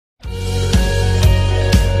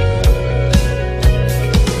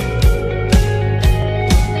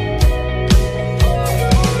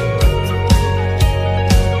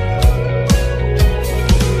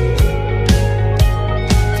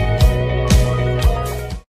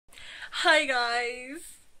Hi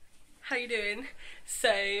guys, how you doing?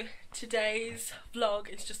 So today's vlog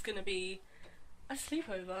is just gonna be a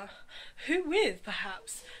sleepover. Who with,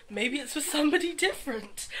 perhaps? Maybe it's with somebody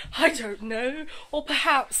different. I don't know. Or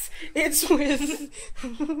perhaps it's with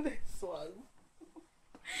this one.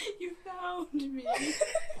 You found me.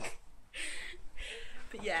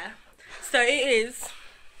 But yeah, so it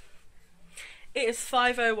is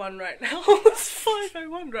 5:01 right now. It's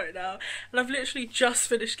 5:01 right now, and I've literally just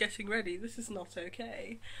finished getting ready. This is not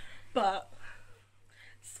okay, but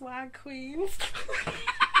swag queens.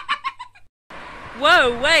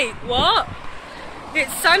 Whoa, wait, what?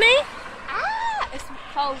 It's sunny? Ah, it's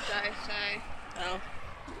cold though, so. Oh.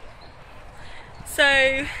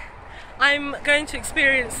 So I'm going to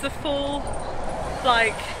experience the full,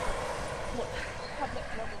 like, Public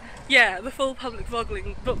vlogging. yeah, the full public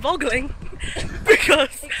voggling,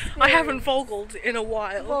 because I haven't vogled in a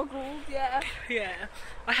while. Boggled, yeah. Yeah,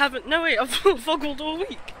 I haven't. No wait, I've vlogged all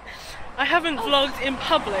week. I haven't vlogged in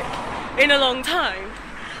public in a long time,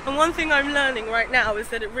 and one thing I'm learning right now is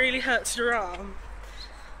that it really hurts your arm.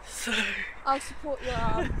 So I'll support your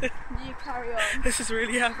arm. You carry on. this is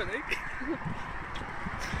really happening.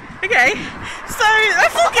 Okay, so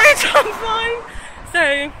that's all good. I'm fine.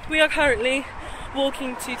 So we are currently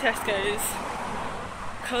walking to Tesco's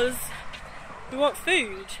because we want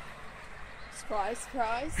food. Surprise,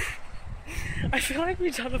 surprise. I feel like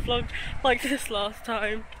we've done a vlog like this last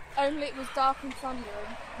time. Only it was dark and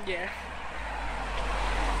thundering. Yeah.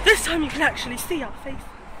 This time you can actually see our faces.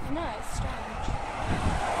 I know, it's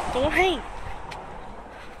strange. Don't hate.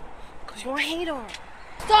 Because you're a hater.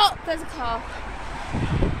 Stop! There's a car.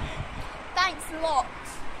 Thanks a lot.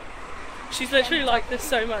 She's literally like this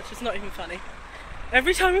so much, it's not even funny.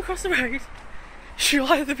 Every time we cross the road, she'll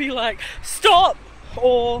either be like, stop!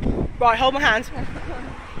 Or, right, hold my hand.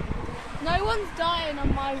 No one's dying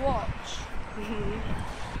on my watch.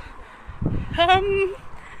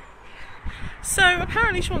 So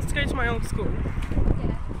apparently she wants to go to my old school.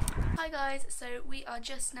 Yeah. Hi guys, so we are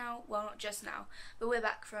just now, well not just now, but we're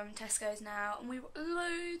back from Tesco's now and we've got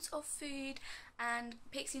loads of food and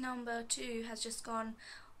Pixie number 2 has just gone,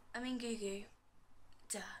 Gugu.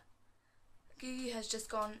 Duh. Gugu has just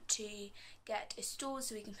gone to get a stool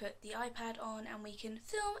so we can put the iPad on and we can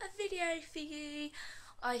film a video for you.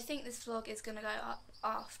 I think this vlog is going to go up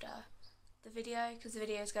after the video because the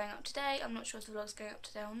video is going up today. I'm not sure if the vlog's going up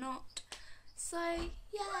today or not. So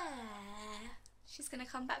yeah, she's going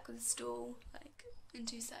to come back with a stool like in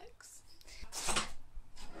 2 secs.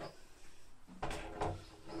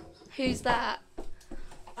 Who's that?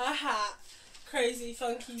 A hat. Crazy,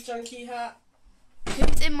 funky, junky hat.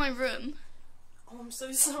 Who's in my room? Oh, I'm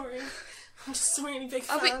so sorry. I'm just a really big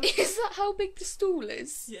fan. Is that how big the stool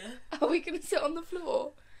is? Yeah. Are we going to sit on the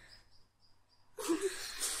floor?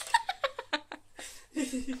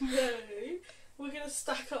 No. We're going to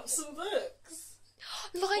stack up some books.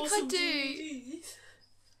 Like or I some do. DVDs.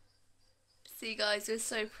 See guys, we're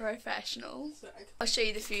so professional. Swag. I'll show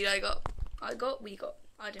you the food we got.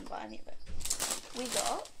 I didn't buy any of it. We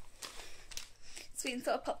got sweet and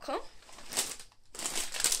sour popcorn.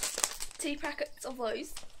 2 packets of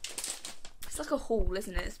those. It's like a haul,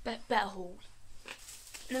 isn't it? It's a better haul.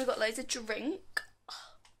 And then we've got loads of drink.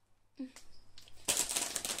 And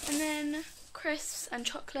then crisps and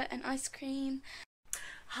chocolate and ice cream.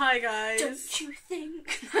 Hi guys. Don't you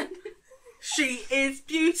think? She is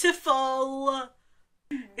beautiful.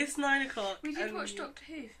 It's 9 o'clock. We did watch Doctor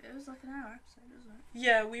Who. It was like an hour episode, wasn't it?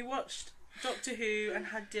 Yeah, we watched Doctor Who and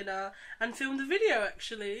had dinner and filmed a video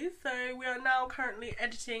actually. So we are now currently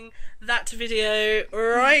editing that video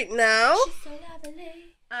right now. She's so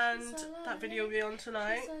lovely. And so that lovely. video will be on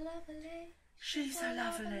tonight. She's so lovely. She's so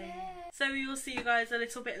lovely. So we will see you guys a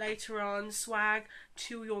little bit later on. Swag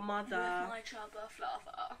to your mother. With my chubba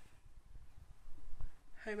fluffer.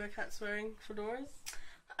 Hobo cats wearing fedoras.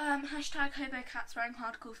 Hashtag hobo cats wearing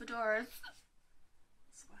hardcore fedoras.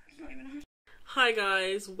 Not even a hashtag. Hi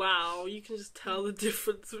guys, wow, you can just tell the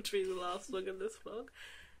difference between the last vlog and this vlog.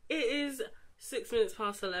 It is 6 minutes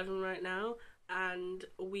past 11 right now and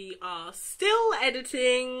we are still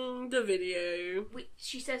editing the video.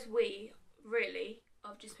 She says we, really?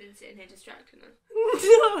 I've just been sitting here distracting her.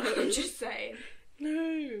 No! I'm just saying.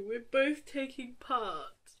 No, we're both taking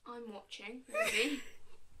part. I'm watching, really.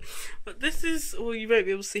 But this is, well, you won't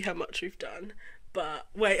be able to see how much we've done. But,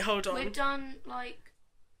 wait, hold on. We've done like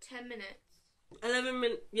 10 minutes. 11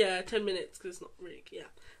 minutes, yeah, 10 minutes, because it's not really, yeah.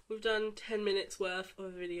 We've done 10 minutes worth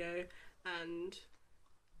of video, and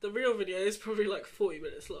the real video is probably like 40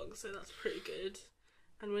 minutes long, so that's pretty good.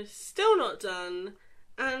 And we're still not done,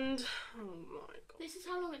 and, oh my god. This is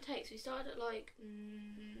how long it takes. We started at like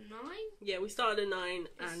 9? Yeah, we started at 9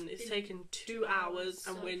 and it's taken 2 hours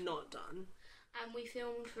and we're not done. And we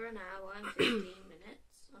filmed for an hour and 15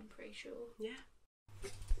 minutes, I'm pretty sure. Yeah.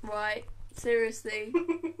 Right, seriously.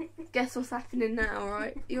 Guess what's happening now,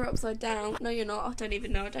 right? You're upside down. No, you're not. I don't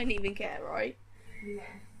even know. I don't even care, right? Yeah.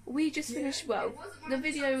 We just finished, well, the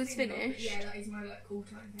video was finished. Yeah, that is my like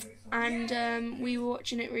all-time favourite song. And we were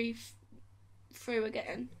watching it through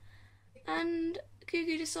again. And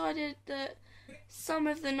Cuckoo decided that some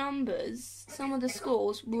of the numbers, some of the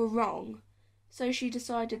scores were wrong. So she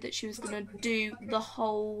decided that she was going to do the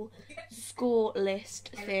whole score list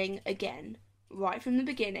thing again. Right from the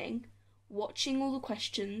beginning, watching all the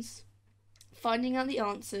questions, finding out the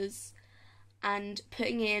answers, and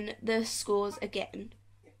putting in the scores again.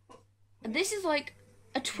 And this is like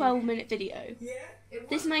a 12-minute video.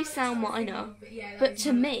 This may sound minor, but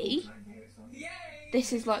to me,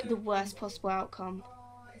 this is like the worst possible outcome.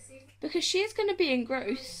 Because she is going to be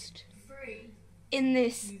engrossed in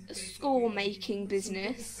this score-making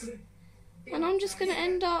business, and I'm just going to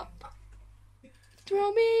end up,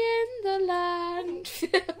 throw me in the land.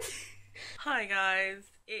 Hi guys,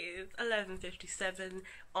 it is 11:57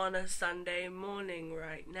 on a Sunday morning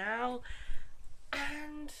right now,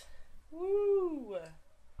 and woo,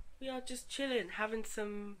 we are just chilling, having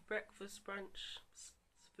some breakfast, brunch,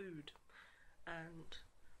 food, and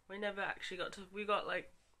we never actually we got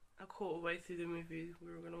like a quarter way through the movie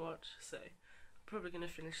we were going to watch, so probably going to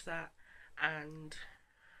finish that and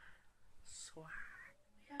swag.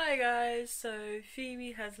 Hi guys, so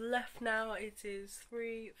Phoebe has left now. It is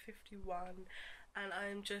 3:51 and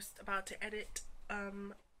I'm just about to edit a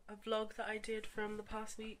vlog that I did from the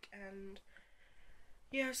past week, and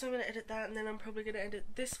yeah, so I'm going to edit that, and then I'm probably going to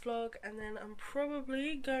edit this vlog, and then I'm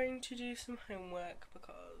probably going to do some homework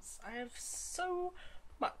because I have so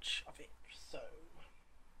much of it, so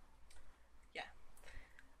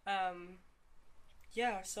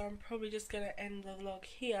yeah, so I'm probably just going to end the vlog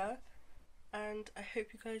here, and I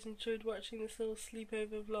hope you guys enjoyed watching this little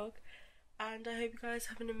sleepover vlog, and I hope you guys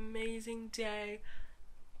have an amazing day.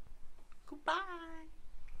 Goodbye.